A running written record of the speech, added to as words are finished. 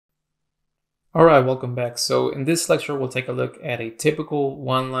All right, welcome back. So in this lecture, we'll take a look at a typical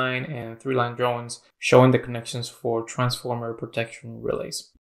one-line and three-line drawings showing the connections for transformer protection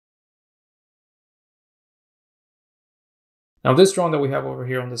relays. Now this drawing that we have over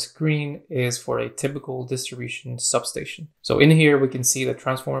here on the screen is for a typical distribution substation. So in here, we can see the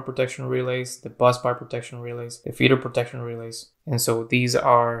transformer protection relays, the bus bar protection relays, the feeder protection relays. And so these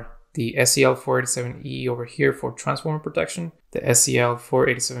are the SEL 487E over here for transformer protection, the SEL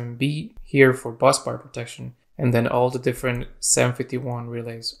 487B here for bus bar protection, and then all the different 751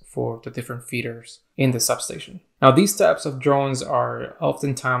 relays for the different feeders in the substation. Now these types of drawings are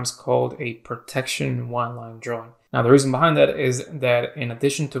oftentimes called a protection one-line drawing. Now the reason behind that is that in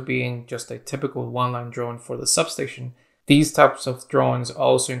addition to being just a typical one-line drawing for the substation, these types of drawings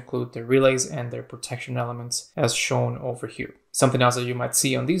also include the relays and their protection elements as shown over here. Something else that you might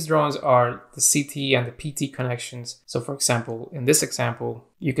see on these drawings are the CT and the PT connections. So for example, in this example,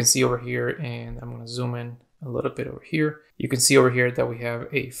 you can see over here, and I'm going to zoom in a little bit over here. You can see over here that we have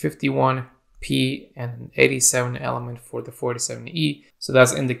a 51P and an 87 element for the 487E. So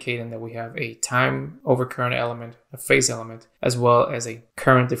that's indicating that we have a time over current element, a phase element, as well as a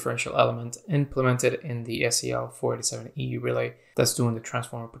current differential element implemented in the SEL 487E relay that's doing the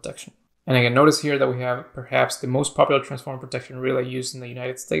transformer protection. And again, notice here that we have perhaps the most popular transformer protection relay used in the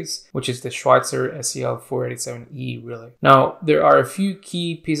United States, which is the Schweitzer SEL 487E relay. Now, there are a few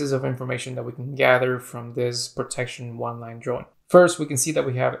key pieces of information that we can gather from this protection one-line drawing. First, we can see that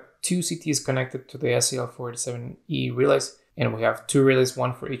we have two CTs connected to the SEL 487E relays, and we have two relays,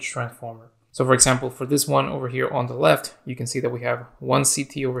 one for each transformer. So for example, for this one over here on the left, you can see that we have one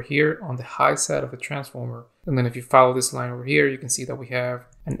CT over here on the high side of the transformer. And then if you follow this line over here, you can see that we have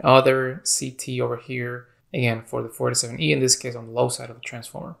another CT over here, again, for the 487E, in this case on the low side of the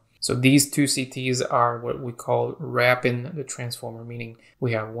transformer. So these two CTs are what we call wrapping the transformer, meaning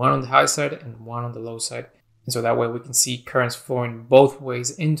we have one on the high side and one on the low side. And so that way we can see currents flowing both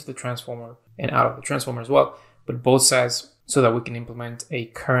ways into the transformer and out of the transformer as well, but both sides, so that we can implement a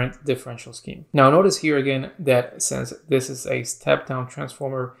current differential scheme. Now notice here again that since this is a step-down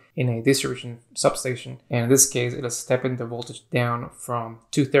transformer in a distribution substation, and in this case it is stepping the voltage down from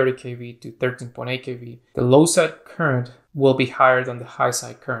 230 kV to 13.8 kV, the low side current will be higher than the high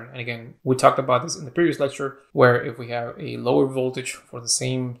side current. And again, we talked about this in the previous lecture, where if we have a lower voltage for the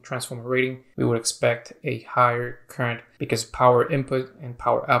same transformer rating, we would expect a higher current because power input and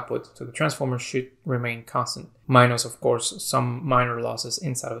power output to the transformer should remain constant, minus of course some minor losses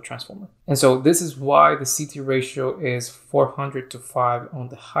inside of the transformer. And so this is why the CT ratio is 400 to 5 on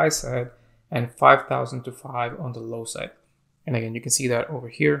the high side and 5,000 to 5 on the low side. And again, you can see that over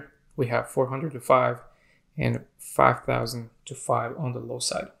here we have 400 to 5 and 5,000 to 5 on the low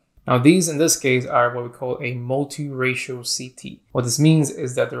side. Now these in this case are what we call a multi-ratio CT. What this means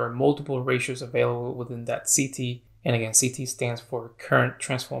is that there are multiple ratios available within that CT, and again, CT stands for current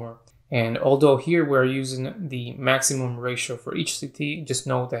transformer. And although here we're using the maximum ratio for each CT, just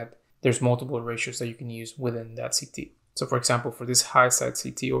know that there's multiple ratios that you can use within that CT. So for example, for this high side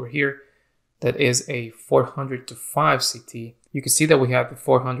CT over here, that is a 400 to 5 CT, you can see that we have the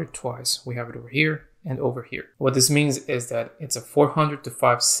 400 twice. We have it over here and over here. What this means is that it's a 400 to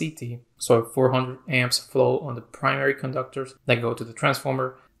 5 CT, so 400 amps flow on the primary conductors that go to the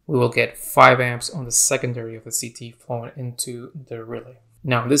transformer. We will get 5 amps on the secondary of the CT flowing into the relay.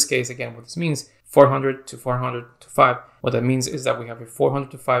 Now in this case, again, what this means, 400 to 400 to 5, what that means is that we have a 400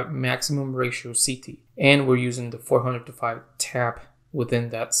 to 5 maximum ratio CT, and we're using the 400 to 5 tap within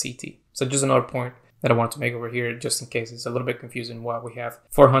that CT. So just another point that I want to make over here, just in case it's a little bit confusing why we have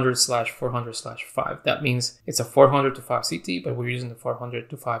 400/400/5. That means it's a 400 to 5 CT, but we're using the 400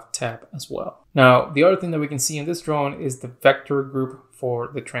 to 5 tap as well. Now, the other thing that we can see in this drawing is the vector group for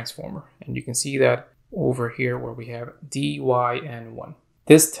the transformer. And you can see that over here where we have D, Y, and 1.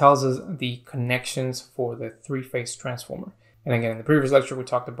 This tells us the connections for the three-phase transformer. And again, in the previous lecture, we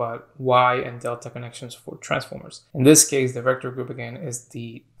talked about Y and delta connections for transformers. In this case, the vector group again is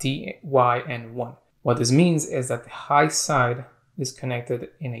the D, Y, and 1. What this means is that the high side is connected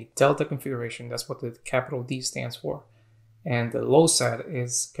in a delta configuration. That's what the capital D stands for. And the low side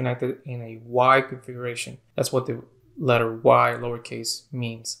is connected in a Y configuration. That's what the letter Y lowercase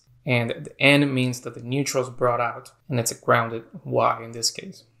means. And the N means that the neutral is brought out, and it's a grounded Y in this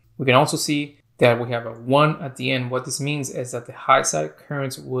case. We can also see that we have a 1 at the end. What this means is that the high side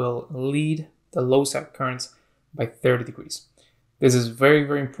currents will lead the low side currents by 30 degrees. This is very,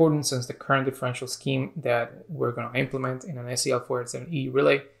 very important since the current differential scheme that we're going to implement in an SEL 487E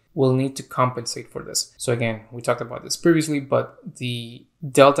relay will need to compensate for this. So again, we talked about this previously, but the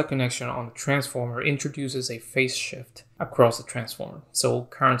delta connection on the transformer introduces a phase shift across the transformer. So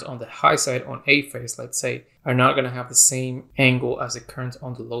currents on the high side on A phase, let's say, are not going to have the same angle as the currents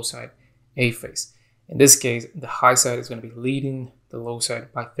on the low side A phase. In this case, the high side is going to be leading the low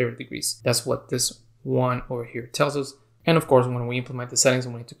side by 30 degrees. That's what this one over here tells us. And of course, when we implement the settings,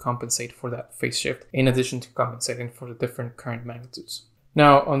 we need to compensate for that phase shift in addition to compensating for the different current magnitudes.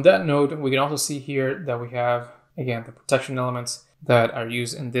 Now, on that note, we can also see here that we have, again, the protection elements that are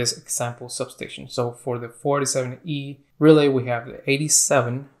used in this example substation. So for the 487E relay, we have the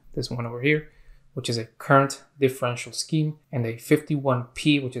 87, this one over here, which is a current differential scheme, and a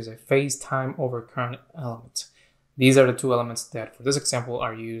 51P, which is a phase time over current element. These are the two elements that for this example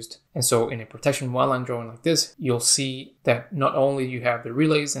are used. And so in a protection one-line drawing like this, you'll see that not only you have the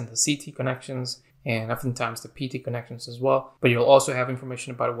relays and the CT connections, and oftentimes the PT connections as well, but you'll also have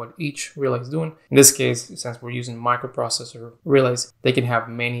information about what each relay is doing. In this case, since we're using microprocessor relays, they can have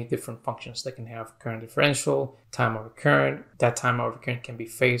many different functions. They can have current differential, time over current. That time over current can be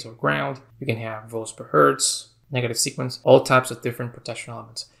phase or ground. You can have volts per hertz, negative sequence, all types of different protection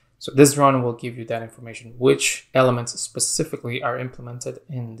elements. So this drawing will give you that information, which elements specifically are implemented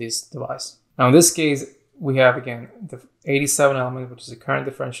in this device. Now in this case, we have again the 87 element, which is a current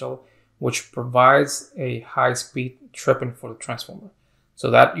differential, which provides a high-speed tripping for the transformer. So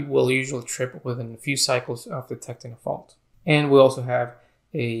that you will usually trip within a few cycles of detecting a fault. And we also have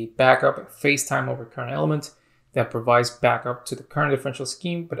a backup phase time over current element that provides backup to the current differential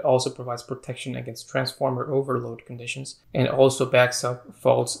scheme, but also provides protection against transformer overload conditions, and also backs up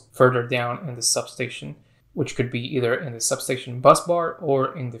faults further down in the substation, which could be either in the substation bus bar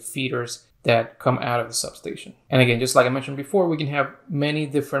or in the feeders that come out of the substation. And again, just like I mentioned before, we can have many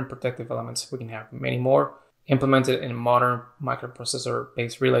different protective elements. We can have many more implemented in modern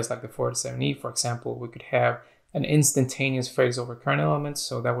microprocessor-based relays like the 487E. For example, we could have an instantaneous phase over current element.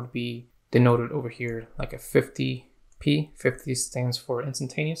 So that would be denoted over here like a 50P. 50 stands for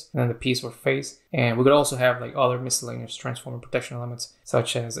instantaneous, and then the P's for phase. And we could also have like other miscellaneous transformer protection elements,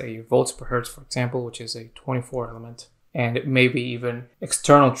 such as a volts per hertz, for example, which is a 24 element. And it may be even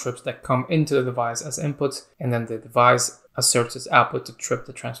external trips that come into the device as inputs, and then the device asserts its output to trip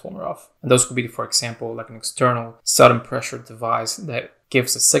the transformer off. And those could be, for example, like an external sudden pressure device that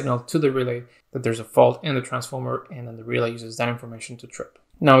gives a signal to the relay that there's a fault in the transformer, and then the relay uses that information to trip.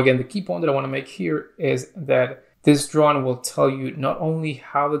 Now, again, the key point that I want to make here is that this drawing will tell you not only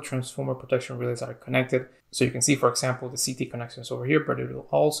how the transformer protection relays are connected. So you can see, for example, the CT connections over here, but it will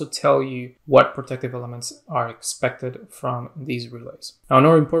also tell you what protective elements are expected from these relays. Now,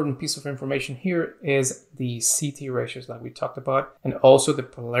 another important piece of information here is the CT ratios that we talked about, and also the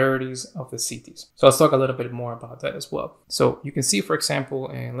polarities of the CTs. So let's talk a little bit more about that as well. So you can see, for example,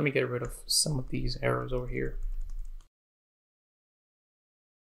 and let me get rid of some of these arrows over here.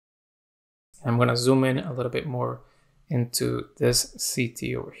 I'm going to zoom in a little bit more into this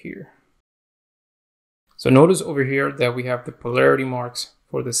CT over here. So notice over here that we have the polarity marks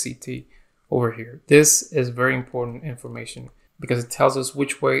for the CT over here. This is very important information because it tells us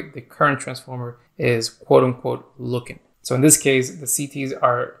which way the current transformer is quote unquote looking. So in this case, the CTs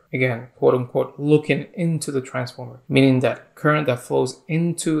are, again, quote unquote, looking into the transformer, meaning that current that flows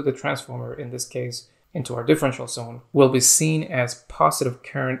into the transformer, in this case, into our differential zone, will be seen as positive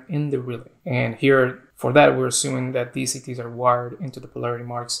current in the relay. And here, for that, we're assuming that these CTs are wired into the polarity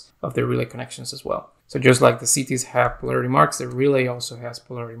marks of the relay connections as well. So just like the CTs have polarity marks, the relay also has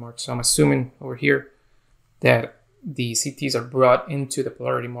polarity marks. So I'm assuming over here that the CTs are brought into the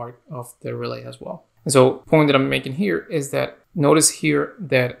polarity mark of the relay as well. And so the point that I'm making here is that notice here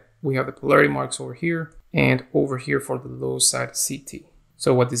that we have the polarity marks over here and over here for the low side CT.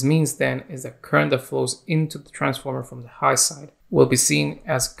 So what this means then is that current that flows into the transformer from the high side will be seen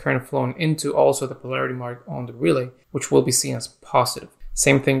as current flowing into also the polarity mark on the relay, which will be seen as positive.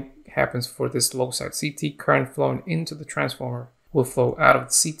 Same thing happens for this low side CT. Current flowing into the transformer will flow out of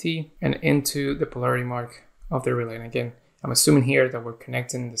the CT and into the polarity mark of the relay. And again, I'm assuming here that we're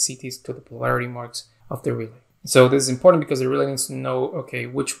connecting the CTs to the polarity marks of the relay. So this is important because the relay needs to know, okay,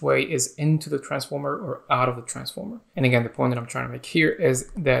 which way is into the transformer or out of the transformer. And again, the point that I'm trying to make here is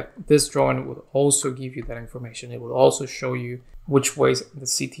that this drawing will also give you that information. It will also show you which ways the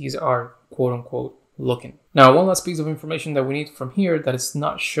CTs are quote unquote looking. Now, one last piece of information that we need from here that is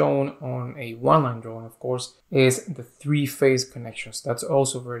not shown on a one-line drawing, of course, is the three-phase connections. That's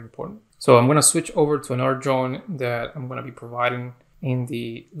also very important. So I'm going to switch over to another drawing that I'm going to be providing in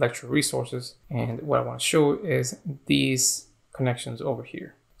the lecture resources. And what I want to show is these connections over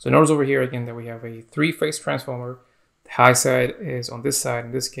here. So notice over here again that we have a three-phase transformer. The high side is on this side.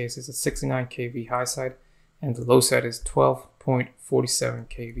 In this case, it's a 69 kV high side, and the low side is 12.47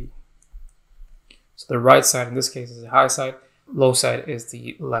 kV. So the right side in this case is the high side, low side is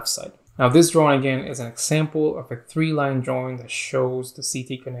the left side. Now this drawing again is an example of a 3-line drawing that shows the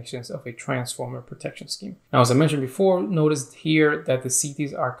CT connections of a transformer protection scheme. Now as I mentioned before, notice here that the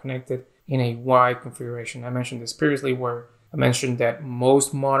CTs are connected in a Y configuration. I mentioned this previously where I mentioned that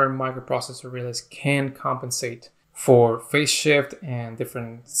most modern microprocessor relays can compensate for phase shift and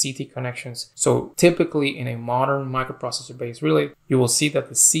different CT connections. So typically in a modern microprocessor based relay, you will see that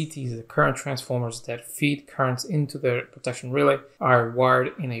the CTs, the current transformers that feed currents into the protection relay, are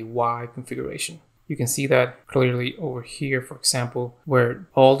wired in a Y configuration. You can see that clearly over here, for example, where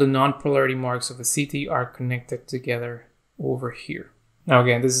all the non-polarity marks of the CT are connected together over here. Now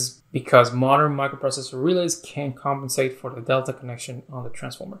again, this is because modern microprocessor relays can compensate for the delta connection on the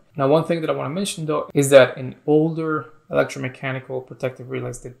transformer. Now one thing that I want to mention though is that in older electromechanical protective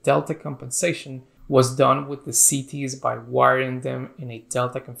relays, the delta compensation was done with the CTs by wiring them in a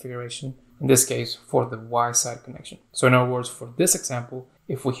delta configuration, in this case for the Y side connection. So in other words, for this example,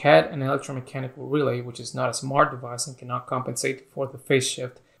 if we had an electromechanical relay which is not a smart device and cannot compensate for the phase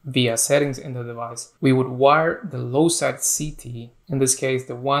shift via settings in the device, we would wire the low side CT, in this case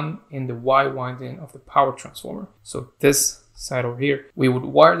the one in the Y winding of the power transformer. So this side over here, we would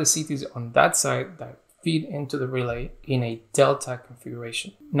wire the CTs on that side that feed into the relay in a delta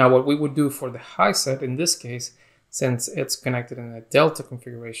configuration. Now what we would do for the high side in this case, since it's connected in a delta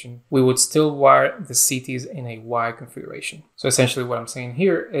configuration, we would still wire the CTs in a Y configuration. So essentially what I'm saying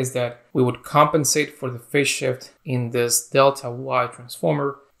here is that we would compensate for the phase shift in this delta Y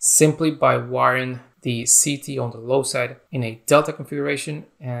transformer simply by wiring the CT on the low side in a delta configuration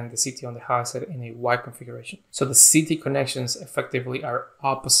and the CT on the high side in a Y configuration. So the CT connections effectively are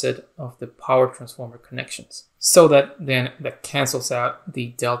opposite of the power transformer connections. So that cancels out the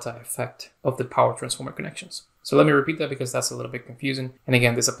delta effect of the power transformer connections. So let me repeat that because that's a little bit confusing. And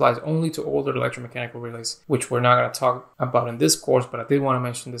again, this applies only to older electromechanical relays, which we're not going to talk about in this course, but I did want to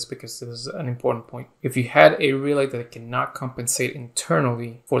mention this because this is an important point. If you had a relay that cannot compensate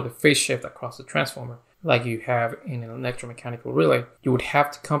internally for the phase shift across the transformer, like you have in an electromechanical relay, you would have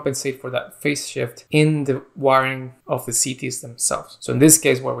to compensate for that phase shift in the wiring of the CTs themselves. So in this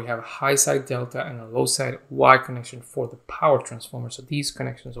case, where we have a high side delta and a low side Y connection for the power transformer, so these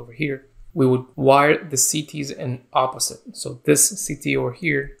connections over here, we would wire the CTs in opposite. So this CT over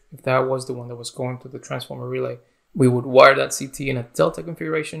here, if that was the one that was going to the transformer relay, we would wire that CT in a delta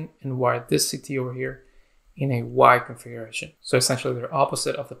configuration and wire this CT over here in a Y configuration. So essentially they're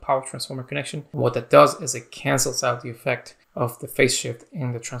opposite of the power transformer connection. And what that does is it cancels out the effect of the phase shift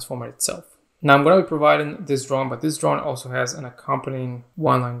in the transformer itself. Now I'm going to be providing this drawing, but this drawing also has an accompanying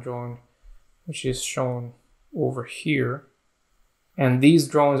one-line drawing, which is shown over here. And these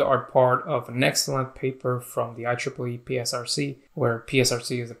drawings are part of an excellent paper from the IEEE PSRC, where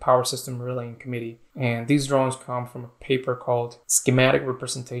PSRC is the Power System Relaying Committee. And these drawings come from a paper called Schematic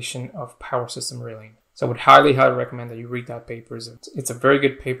Representation of Power System Relaying. So I would highly recommend that you read that paper. It's a very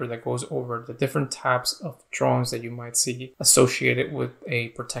good paper that goes over the different types of drawings that you might see associated with a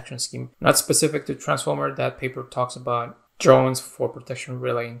protection scheme. Not specific to transformer, that paper talks about drawings for protection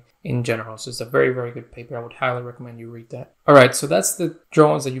relaying in general. So it's a very, very good paper. I would highly recommend you read that. All right, so that's the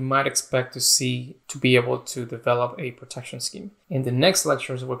drawings that you might expect to see to be able to develop a protection scheme. In the next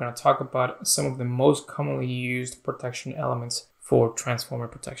lectures, we're going to talk about some of the most commonly used protection elements for transformer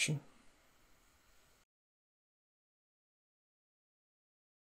protection.